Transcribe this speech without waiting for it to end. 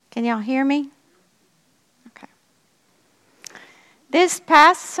Can y'all hear me? Okay. This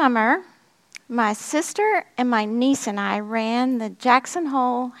past summer, my sister and my niece and I ran the Jackson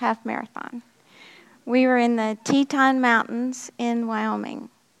Hole Half Marathon. We were in the Teton Mountains in Wyoming.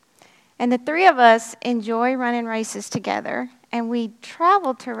 And the three of us enjoy running races together. And we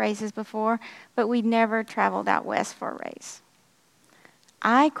traveled to races before, but we'd never traveled out west for a race.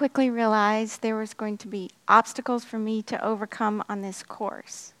 I quickly realized there was going to be obstacles for me to overcome on this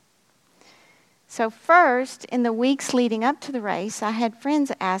course. So first, in the weeks leading up to the race, I had friends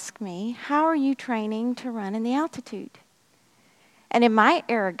ask me, how are you training to run in the altitude? And in my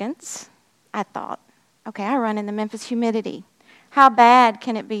arrogance, I thought, okay, I run in the Memphis humidity. How bad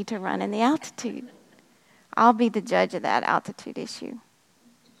can it be to run in the altitude? I'll be the judge of that altitude issue.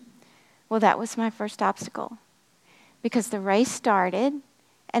 Well, that was my first obstacle because the race started,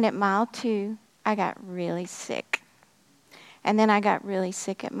 and at mile 2, I got really sick. And then I got really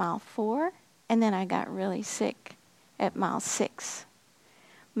sick at mile 4, and then I got really sick at mile 6.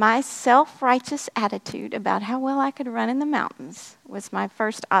 My self-righteous attitude about how well I could run in the mountains was my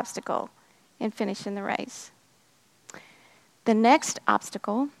first obstacle in finishing the race. The next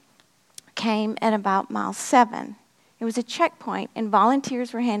obstacle came at about mile 7. It was a checkpoint, and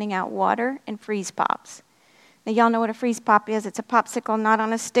volunteers were handing out water and freeze pops. Now, y'all know what a freeze pop is. It's a popsicle not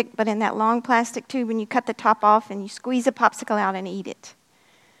on a stick, but in that long plastic tube, and you cut the top off, and you squeeze a popsicle out and eat it.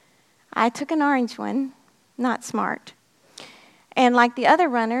 I took an orange one, not smart. And like the other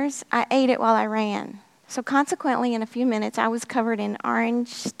runners, I ate it while I ran. So consequently, in a few minutes, I was covered in orange,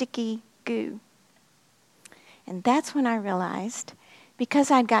 sticky goo. And that's when I realized,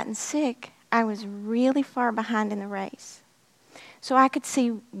 because I'd gotten sick, I was really far behind in the race. So I could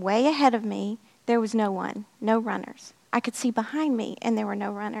see way ahead of me, there was no one, no runners. I could see behind me, and there were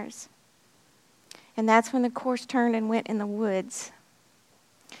no runners. And that's when the course turned and went in the woods.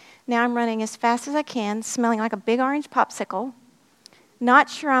 Now I'm running as fast as I can, smelling like a big orange popsicle, not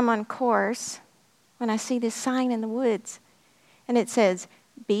sure I'm on course, when I see this sign in the woods, and it says,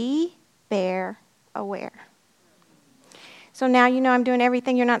 "Be bear aware." So now you know I'm doing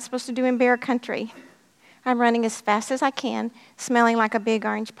everything you're not supposed to do in bear country. I'm running as fast as I can, smelling like a big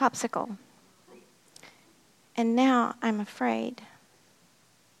orange popsicle. And now I'm afraid.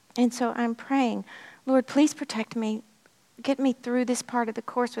 And so I'm praying, Lord, please protect me. Get me through this part of the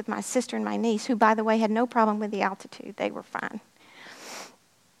course with my sister and my niece, who, by the way, had no problem with the altitude. They were fine.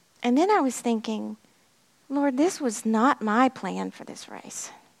 And then I was thinking, Lord, this was not my plan for this race.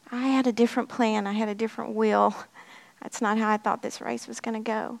 I had a different plan. I had a different will. That's not how I thought this race was going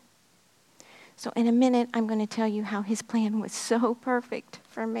to go. So in a minute, I'm going to tell you how his plan was so perfect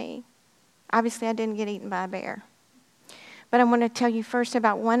for me. Obviously, I didn't get eaten by a bear. But I want to tell you first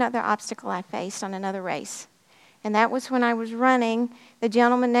about one other obstacle I faced on another race. And that was when I was running, the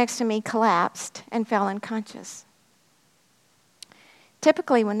gentleman next to me collapsed and fell unconscious.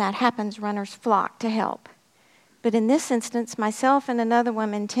 Typically, when that happens, runners flock to help. But in this instance, myself and another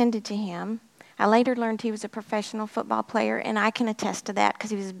woman tended to him. I later learned he was a professional football player, and I can attest to that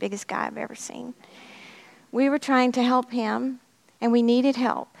because he was the biggest guy I've ever seen. We were trying to help him, and we needed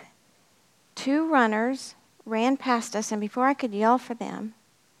help. 2 runners ran past us, and before I could yell for them,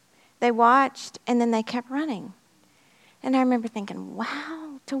 they watched, and then they kept running. And I remember thinking,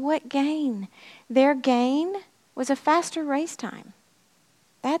 wow, to what gain? Their gain was a faster race time.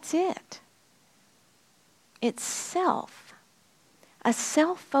 That's it. It's self. A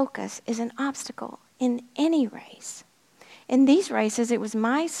self-focus is an obstacle in any race. In these races, it was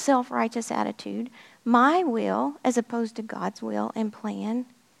my self-righteous attitude, my will, as opposed to God's will and plan,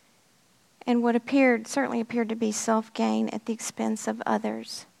 and what certainly appeared to be self-gain at the expense of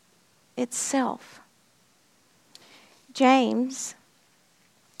others. It's self. James,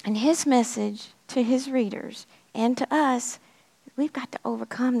 in his message to his readers and to us, we've got to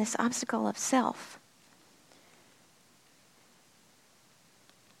overcome this obstacle of self.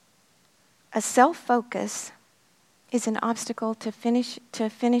 A self-focus is an obstacle to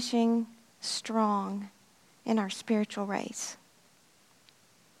finishing strong in our spiritual race.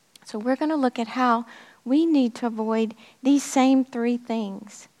 So we're going to look at how we need to avoid these same 3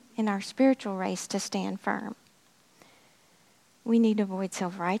 things in our spiritual race to stand firm. We need to avoid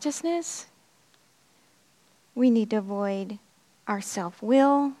self-righteousness. We need to avoid our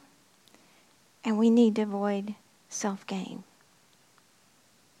self-will. And we need to avoid self-gain.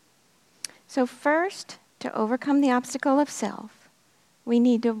 So first, to overcome the obstacle of self, we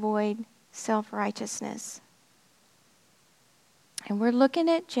need to avoid self-righteousness. And we're looking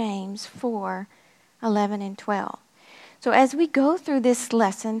at James 4:11 and 12. So as we go through this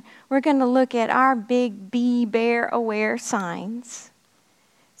lesson, we're going to look at our big be bear aware signs.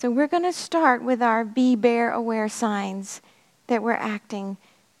 So we're going to start with our be bear aware signs that we're acting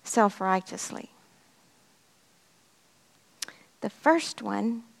self-righteously. The first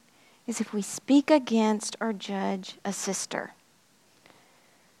one is if we speak against or judge a sister.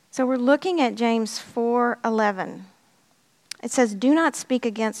 So we're looking at James 4:11. It says, "Do not speak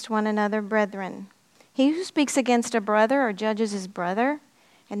against one another, brethren. He who speaks against a brother or judges his brother,"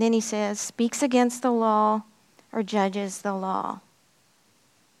 and then he says, "speaks against the law or judges the law."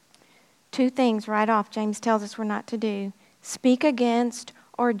 Two things right off James tells us we're not to do. Speak against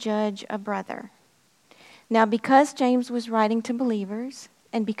or judge a brother. Now, because James was writing to believers,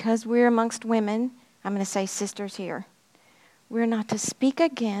 and because we're amongst women, I'm going to say sisters here, we're not to speak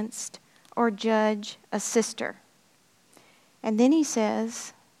against or judge a sister. And then he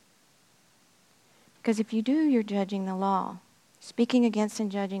says, because if you do, you're judging the law. Speaking against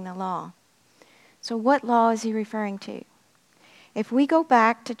and judging the law. So what law is he referring to? If we go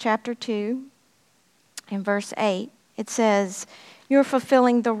back to chapter 2, in verse 8, it says, "You're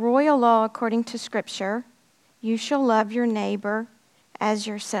fulfilling the royal law according to Scripture. You shall love your neighbor as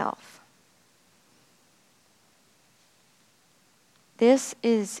yourself." This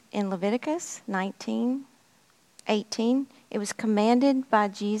is in Leviticus 19:18. It was commanded by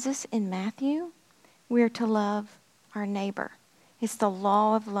Jesus in Matthew. We're to love our neighbor. It's the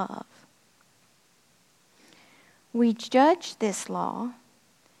law of love. We judge this law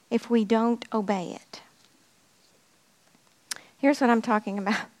if we don't obey it. Here's what I'm talking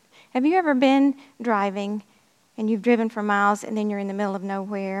about. Have you ever been driving and you've driven for miles and then you're in the middle of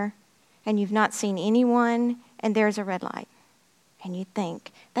nowhere and you've not seen anyone and there's a red light? And you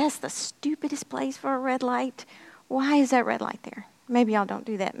think, that's the stupidest place for a red light. Why is that red light there? Maybe y'all don't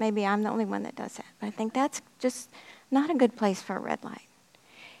do that. Maybe I'm the only one that does that. But I think that's just not a good place for a red light.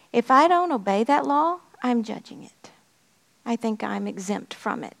 If I don't obey that law, I'm judging it. I think I'm exempt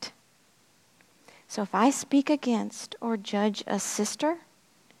from it. So if I speak against or judge a sister,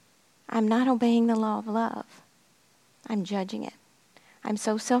 I'm not obeying the law of love. I'm judging it. I'm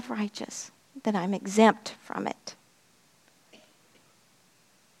so self-righteous that I'm exempt from it.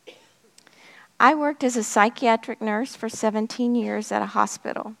 I worked as a psychiatric nurse for 17 years at a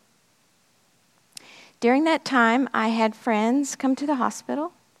hospital. During that time, I had friends come to the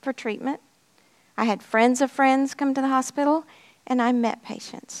hospital for treatment. I had friends of friends come to the hospital, and I met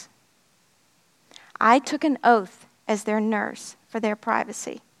patients. I took an oath as their nurse for their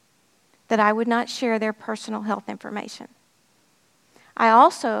privacy, that I would not share their personal health information. I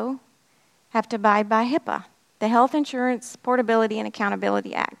also have to abide by HIPAA, the Health Insurance Portability and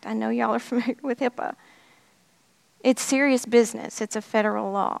Accountability Act. I know y'all are familiar with HIPAA. It's serious business. It's a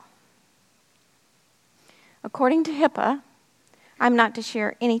federal law. According to HIPAA, I'm not to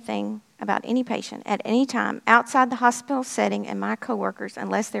share anything about any patient at any time outside the hospital setting and my coworkers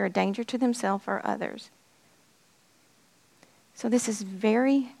unless they're a danger to themselves or others. So this is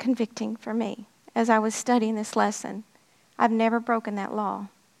very convicting for me. As I was studying this lesson, I've never broken that law.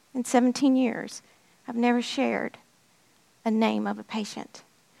 In 17 years, I've never shared a name of a patient.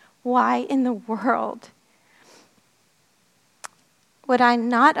 Why in the world would I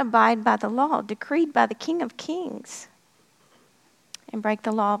not abide by the law decreed by the King of Kings and break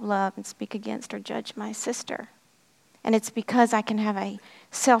the law of love and speak against or judge my sister? And it's because I can have a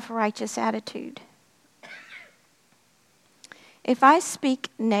self-righteous attitude. If I speak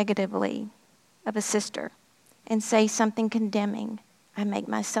negatively of a sister and say something condemning, I make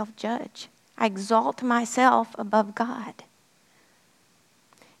myself judge. I exalt myself above God.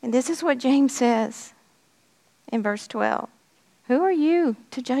 And this is what James says in verse 12. Who are you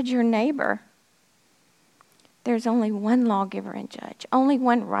to judge your neighbor? There's only one lawgiver and judge, only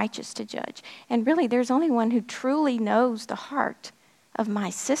one righteous to judge. And really, there's only one who truly knows the heart of my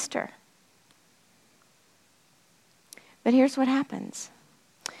sister. But here's what happens.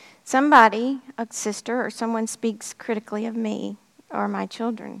 Somebody, a sister or someone, speaks critically of me or my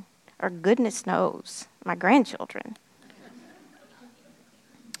children, or goodness knows, my grandchildren.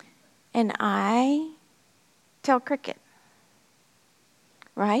 And I tell cricket,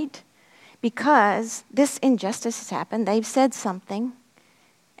 right? Because this injustice has happened. They've said something.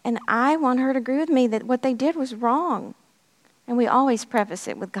 And I want her to agree with me that what they did was wrong. And we always preface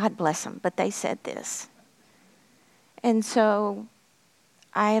it with, God bless them, but they said this. And so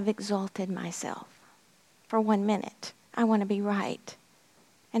I have exalted myself for 1 minute. I want to be right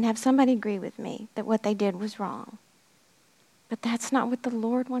and have somebody agree with me that what they did was wrong. But that's not what the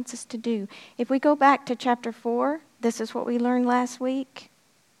Lord wants us to do. If we go back to chapter 4, this is what we learned last week.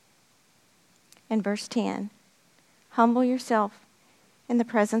 In verse 10, humble yourself in the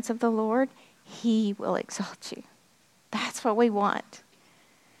presence of the Lord. He will exalt you. That's what we want.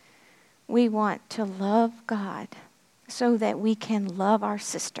 We want to love God so that we can love our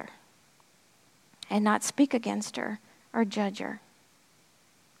sister and not speak against her or judge her.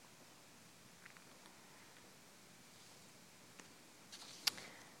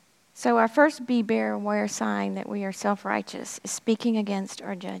 So our first be bear aware sign that we are self-righteous is speaking against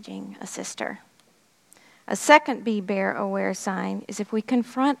or judging a sister. A second be bear aware sign is if we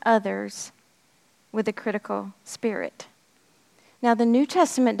confront others with a critical spirit. Now the New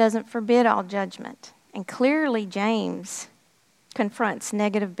Testament doesn't forbid all judgment, and clearly James confronts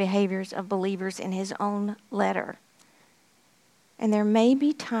negative behaviors of believers in his own letter. And there may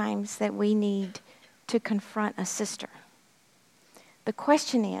be times that we need to confront a sister. The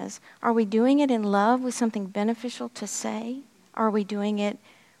question is, are we doing it in love with something beneficial to say? Or are we doing it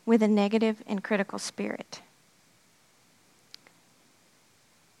with a negative and critical spirit?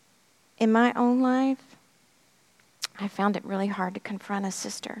 In my own life, I found it really hard to confront a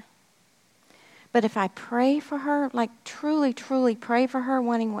sister. But if I pray for her, like truly, truly pray for her,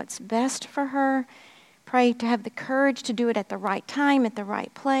 wanting what's best for her, pray to have the courage to do it at the right time, at the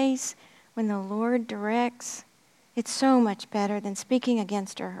right place, when the Lord directs, it's so much better than speaking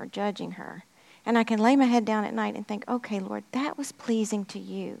against her or judging her. And I can lay my head down at night and think, okay, Lord, that was pleasing to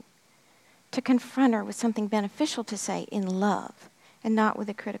you. To confront her with something beneficial to say in love and not with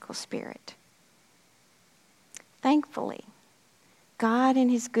a critical spirit. Thankfully, God in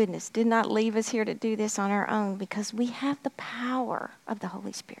his goodness did not leave us here to do this on our own because we have the power of the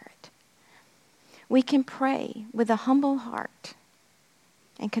Holy Spirit. We can pray with a humble heart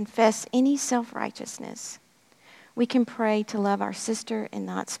and confess any self-righteousness. We can pray to love our sister and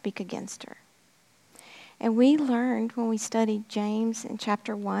not speak against her. And we learned when we studied James in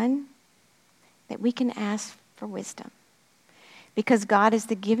chapter 1 that we can ask for wisdom. Because God is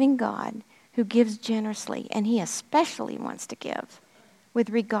the giving God who gives generously, and he especially wants to give with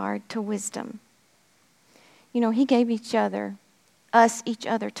regard to wisdom. You know, he gave each other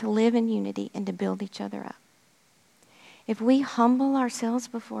to live in unity and to build each other up. If we humble ourselves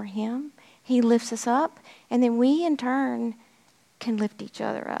before him, he lifts us up, and then we in turn can lift each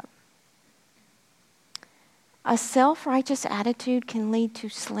other up. A self-righteous attitude can lead to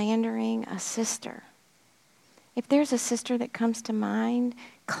slandering a sister. If there's a sister that comes to mind,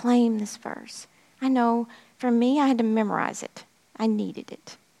 claim this verse. I know for me, I had to memorize it. I needed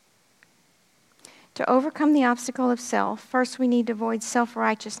it. To overcome the obstacle of self, first we need to avoid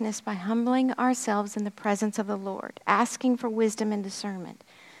self-righteousness by humbling ourselves in the presence of the Lord, asking for wisdom and discernment,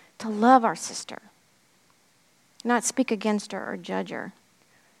 to love our sister, not speak against her or judge her,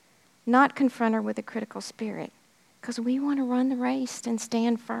 not confront her with a critical spirit, because we want to run the race and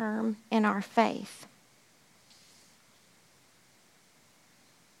stand firm in our faith.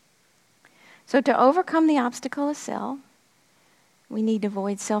 So to overcome the obstacle of self, we need to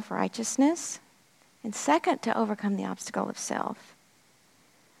avoid self-righteousness. And second, to overcome the obstacle of self,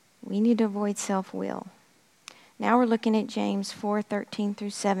 we need to avoid self-will. Now we're looking at James 4:13 through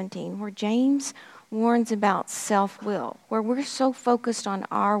 17, where James warns about self-will, where we're so focused on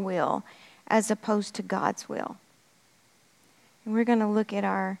our will as opposed to God's will. And we're going to look at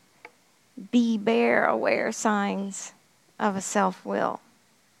our be bear aware signs of a self-will.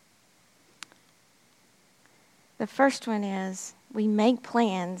 The first one is we make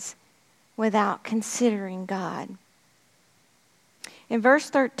plans without considering God. In verse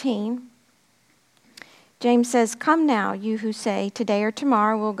 13, James says, "Come now, you who say, today or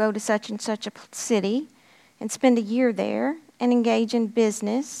tomorrow we'll go to such and such a city and spend a year there and engage in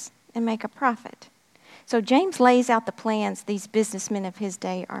business and make a profit." So James lays out the plans these businessmen of his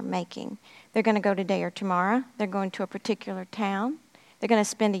day are making. They're going to go today or tomorrow. They're going to a particular town. They're going to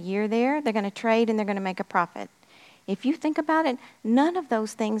spend a year there. They're going to trade, and they're going to make a profit. If you think about it, none of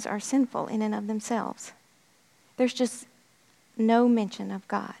those things are sinful in and of themselves. There's just no mention of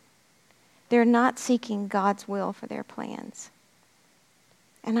God. They're not seeking God's will for their plans.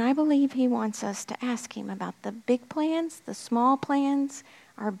 And I believe he wants us to ask him about the big plans, the small plans,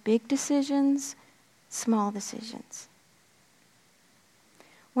 our big decisions, small decisions.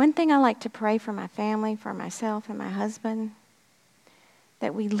 One thing I like to pray for my family, for myself and my husband,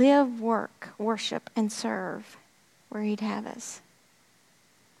 that we live, work, worship, and serve where he'd have us.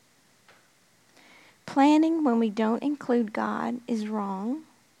 Planning when we don't include God is wrong,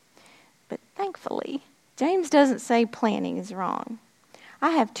 but thankfully, James doesn't say planning is wrong.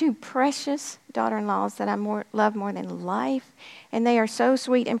 I have two precious daughter-in-laws that I love more than life, and they are so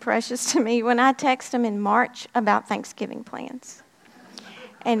sweet and precious to me when I text them in March about Thanksgiving plans.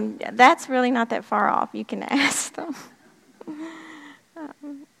 And that's really not that far off. You can ask them.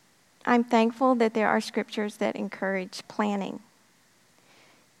 I'm thankful that there are scriptures that encourage planning.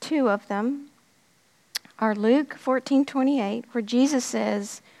 two of them are Luke 14:28, where Jesus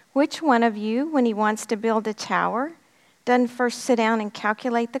says, "Which one of you, when he wants to build a tower, doesn't first sit down and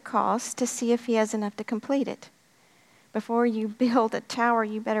calculate the cost to see if he has enough to complete it?" Before you build a tower,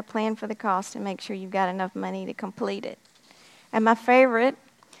 you better plan for the cost and make sure you've got enough money to complete it. And my favorite,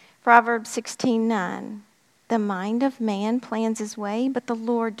 Proverbs 16:9, "The mind of man plans his way, but the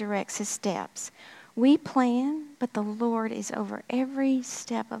Lord directs his steps." We plan, but the Lord is over every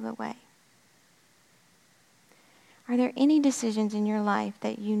step of the way. Are there any decisions in your life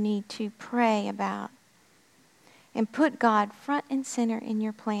that you need to pray about and put God front and center in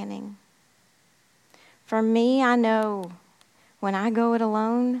your planning? For me, I know when I go it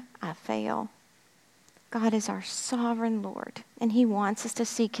alone, I fail. God is our sovereign Lord, and he wants us to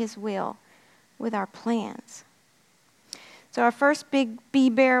seek his will with our plans. So our first big Be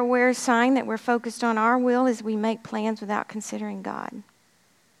Bear Aware sign that we're focused on our will is we make plans without considering God.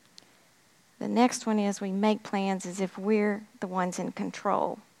 The next one is we make plans as if we're the ones in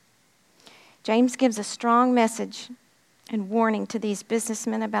control. James gives a strong message and warning to these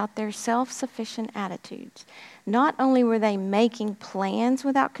businessmen about their self-sufficient attitudes. Not only were they making plans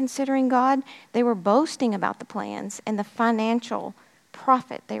without considering God, they were boasting about the plans and the financial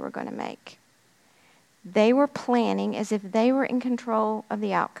profit they were going to make. They were planning as if they were in control of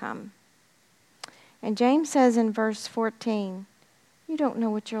the outcome. And James says in verse 14, "You don't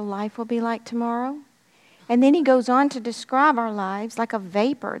know what your life will be like tomorrow." And then he goes on to describe our lives like a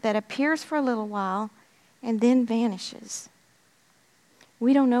vapor that appears for a little while and then vanishes.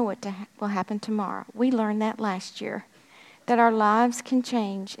 We don't know what will happen tomorrow. We learned that last year, that our lives can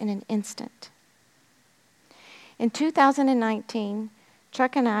change in an instant. In 2019,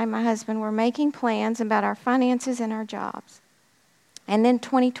 Chuck and I, my husband, were making plans about our finances and our jobs. And then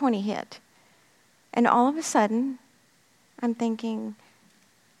 2020 hit. And all of a sudden, I'm thinking,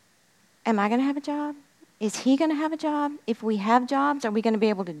 am I going to have a job? Is he going to have a job? If we have jobs, are we going to be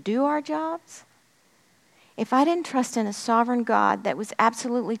able to do our jobs? If I didn't trust in a sovereign God that was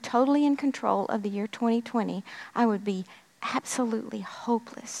absolutely, totally in control of the year 2020, I would be absolutely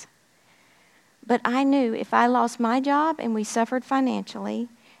hopeless. But I knew if I lost my job and we suffered financially,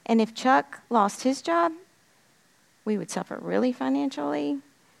 and if Chuck lost his job, we would suffer really financially.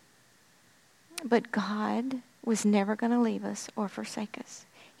 But God was never going to leave us or forsake us.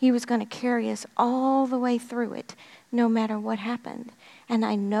 He was going to carry us all the way through it, no matter what happened. And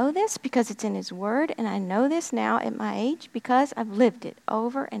I know this because it's in his word, and I know this now at my age because I've lived it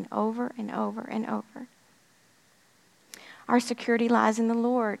over and over and over and over. Our security lies in the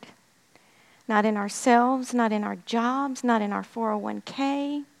Lord, not in ourselves, not in our jobs, not in our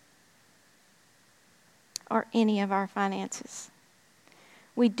 401k, or any of our finances.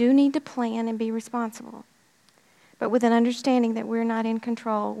 We do need to plan and be responsible. But with an understanding that we're not in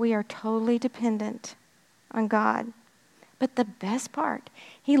control, we are totally dependent on God. But the best part,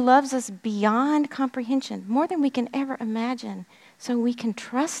 he loves us beyond comprehension, more than we can ever imagine, so we can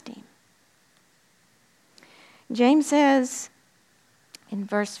trust him. James says in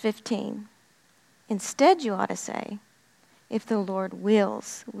verse 15, instead you ought to say, if the Lord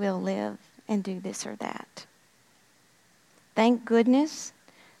wills, we'll live and do this or that. Thank goodness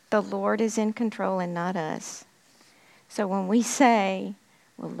the Lord is in control and not us. So when we say,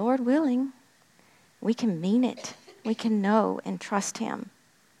 well, Lord willing, we can mean it. We can know and trust him.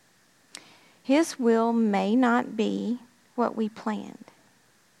 His will may not be what we planned,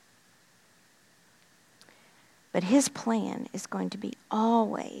 but his plan is going to be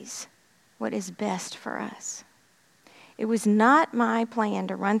always what is best for us. It was not my plan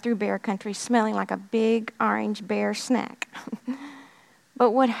to run through bear country smelling like a big orange bear snack.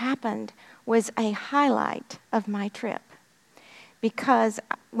 But what happened was a highlight of my trip. Because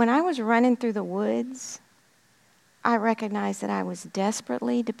when I was running through the woods, I recognized that I was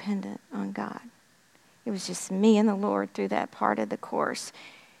desperately dependent on God. It was just me and the Lord through that part of the course.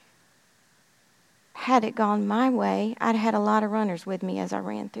 Had it gone my way, I'd had a lot of runners with me as I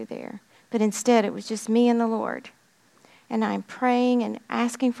ran through there. But instead, it was just me and the Lord. And I'm praying and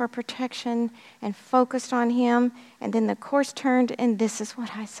asking for protection and focused on him. And then the course turned, and this is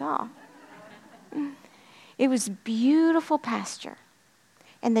what I saw. It was beautiful pasture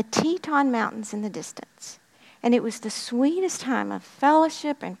and the Teton Mountains in the distance. And it was the sweetest time of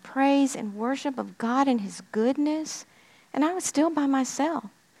fellowship and praise and worship of God and his goodness. And I was still by myself.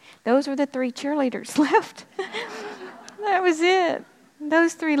 Those were the 3 cheerleaders left. That was it.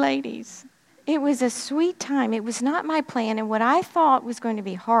 Those 3 ladies. It was a sweet time. It was not my plan. And what I thought was going to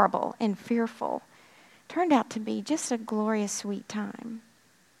be horrible and fearful turned out to be just a glorious, sweet time.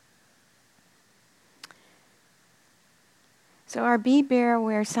 So our be, bear,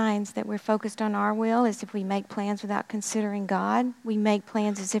 aware signs that we're focused on our will is if we make plans without considering God. We make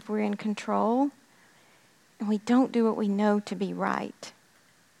plans as if we're in control. And we don't do what we know to be right.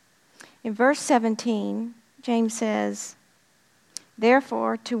 In verse 17, James says,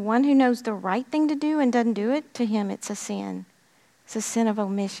 therefore, to one who knows the right thing to do and doesn't do it, to him it's a sin. It's a sin of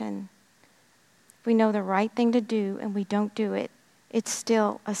omission. If we know the right thing to do and we don't do it, it's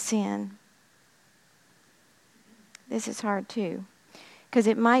still a sin. This is hard too, because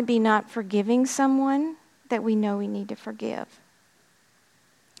it might be not forgiving someone that we know we need to forgive.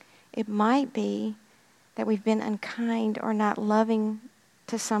 It might be that we've been unkind or not loving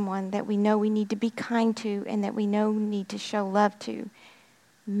to someone that we know we need to be kind to and that we know we need to show love to.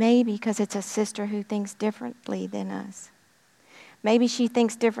 Maybe because it's a sister who thinks differently than us. Maybe she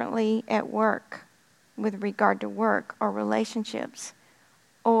thinks differently at work with regard to work or relationships.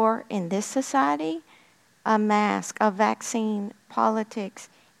 Or in this society, a mask, a vaccine, politics,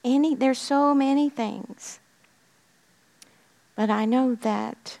 there's so many things. But I know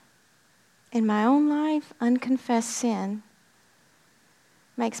that in my own life, unconfessed sin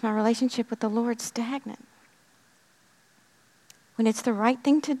makes my relationship with the Lord stagnant. When it's the right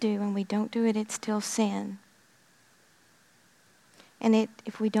thing to do and we don't do it, it's still sin. And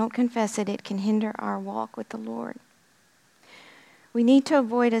if we don't confess it, it can hinder our walk with the Lord. We need to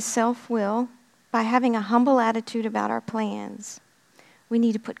avoid a self-will by having a humble attitude about our plans. We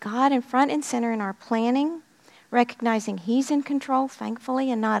need to put God in front and center in our planning, recognizing He's in control,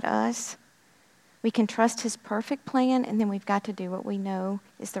 thankfully, and not us. We can trust His perfect plan, and then we've got to do what we know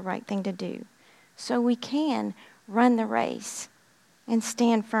is the right thing to do. So we can run the race and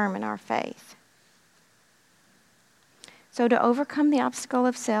stand firm in our faith. So to overcome the obstacle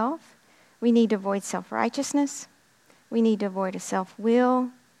of self, we need to avoid self-righteousness. We need to avoid a self-will.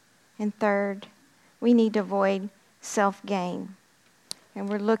 And third, we need to avoid self-gain. And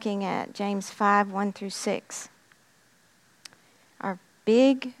we're looking at James 5, 1 through 6. Our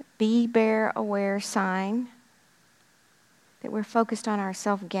big be, bear, aware sign that we're focused on our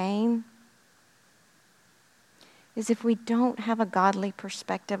self-gain is if we don't have a godly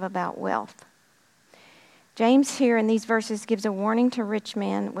perspective about wealth. James here in these verses gives a warning to rich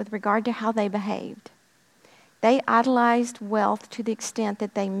men with regard to how they behaved. They idolized wealth to the extent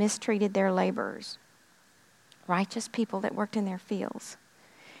that they mistreated their laborers, righteous people that worked in their fields.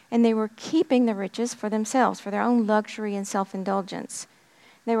 And they were keeping the riches for themselves, for their own luxury and self-indulgence.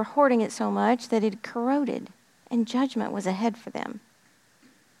 They were hoarding it so much that it corroded, and judgment was ahead for them.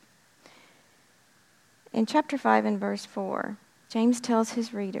 In chapter 5 and verse 4, James tells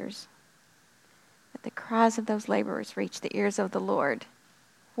his readers that the cries of those laborers reached the ears of the Lord.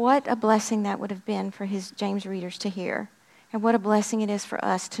 What a blessing that would have been for his James readers to hear. And what a blessing it is for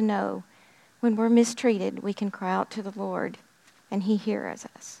us to know when we're mistreated, we can cry out to the Lord and He hears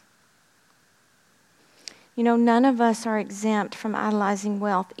us. You know, none of us are exempt from idolizing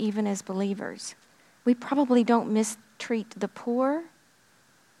wealth, even as believers. We probably don't mistreat the poor,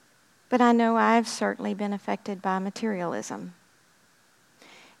 but I know I've certainly been affected by materialism.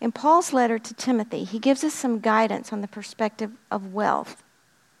 In Paul's letter to Timothy, he gives us some guidance on the perspective of wealth.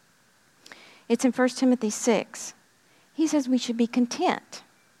 It's in 1 Timothy 6. He says we should be content,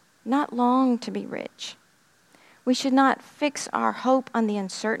 not long to be rich. We should not fix our hope on the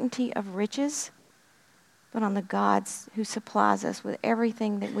uncertainty of riches, but on the God who supplies us with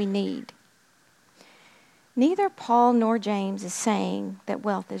everything that we need. Neither Paul nor James is saying that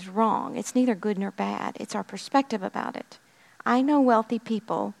wealth is wrong. It's neither good nor bad. It's our perspective about it. I know wealthy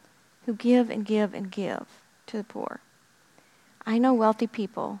people who give and give and give to the poor. I know wealthy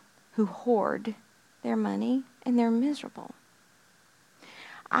people who hoard their money and they're miserable.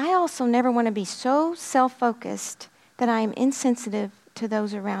 I also never want to be so self-focused that I am insensitive to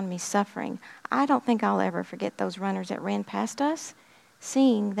those around me suffering. I don't think I'll ever forget those runners that ran past us,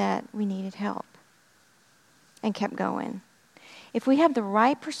 seeing that we needed help and kept going. If we have the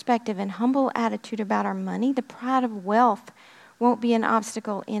right perspective and humble attitude about our money, the pride of wealth won't be an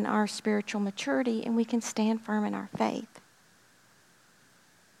obstacle in our spiritual maturity, and we can stand firm in our faith.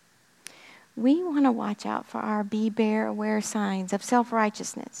 We want to watch out for our be, bear, aware signs of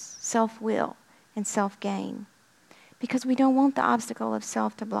self-righteousness, self-will, and self-gain, because we don't want the obstacle of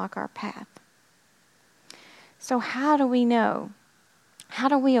self to block our path. So how do we know? How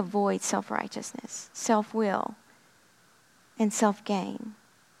do we avoid self-righteousness, self-will, and self-gain?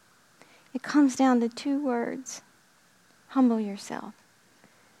 It comes down to two words: humble yourself.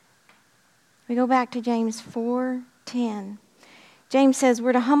 We go back to James 4:10. James says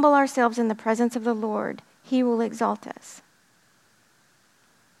we're to humble ourselves in the presence of the Lord. He will exalt us.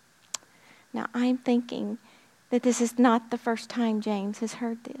 Now I'm thinking that this is not the first time James has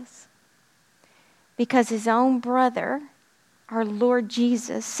heard this. Because his own brother, our Lord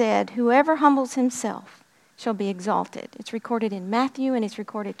Jesus, said, whoever humbles himself shall be exalted. It's recorded in Matthew and it's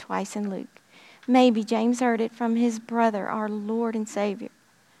recorded twice in Luke. Maybe James heard it from his brother, our Lord and Savior.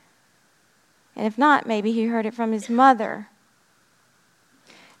 And if not, maybe he heard it from his mother.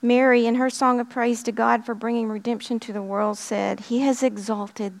 Mary, in her song of praise to God for bringing redemption to the world, said, He has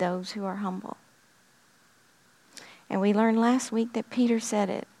exalted those who are humble. And we learned last week that Peter said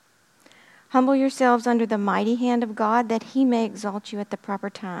it. Humble yourselves under the mighty hand of God, that He may exalt you at the proper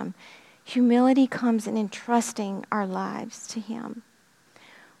time. Humility comes in entrusting our lives to Him.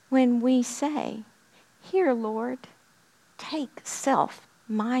 When we say, Here, Lord, take self,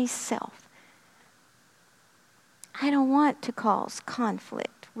 myself. I don't want to cause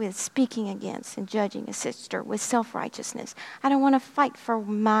conflict with speaking against and judging a sister with self-righteousness. I don't want to fight for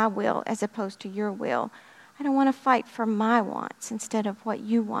my will as opposed to your will. I don't want to fight for my wants instead of what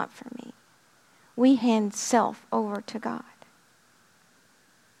you want for me. We hand self over to God.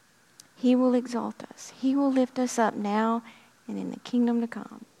 He will exalt us. He will lift us up now and in the kingdom to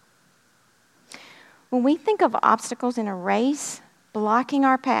come. When we think of obstacles in a race blocking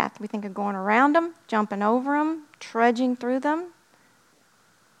our path, we think of going around them, jumping over them, trudging through them.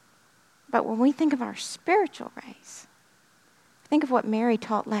 But when we think of our spiritual race, think of what Mary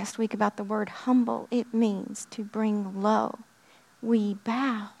taught last week about the word humble. It means to bring low. We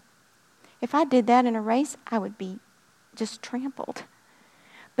bow. If I did that in a race, I would be just trampled.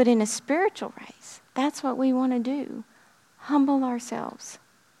 But in a spiritual race, that's what we want to do. Humble ourselves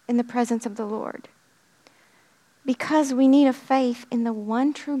in the presence of the Lord. Because we need a faith in the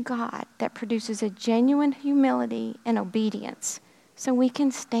one true God that produces a genuine humility and obedience so we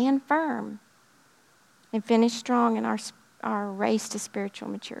can stand firm and finish strong in our race to spiritual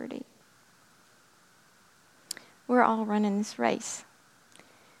maturity. We're all running this race,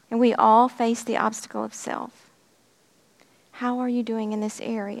 and we all face the obstacle of self. How are you doing in this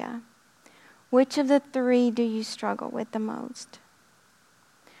area? Which of the three do you struggle with the most?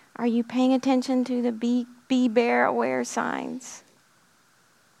 Are you paying attention to the be bear aware signs?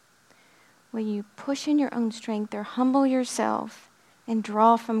 Will you push in your own strength or humble yourself and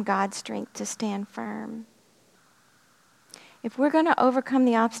draw from God's strength to stand firm? If we're going to overcome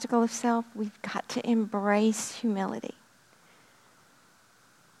the obstacle of self, we've got to embrace humility.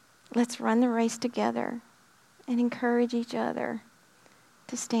 Let's run the race together and encourage each other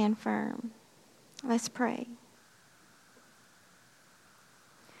to stand firm. Let's pray.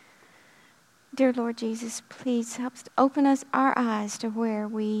 Dear Lord Jesus, please help open us our eyes to where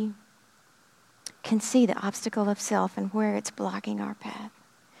we can see the obstacle of self and where it's blocking our path.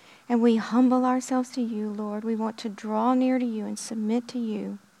 And we humble ourselves to you, Lord. We want to draw near to you and submit to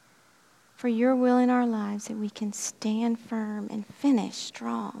you for your will in our lives, that we can stand firm and finish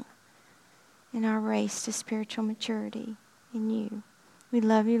strong in our race to spiritual maturity in you. We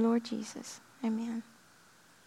love you, Lord Jesus. Amen.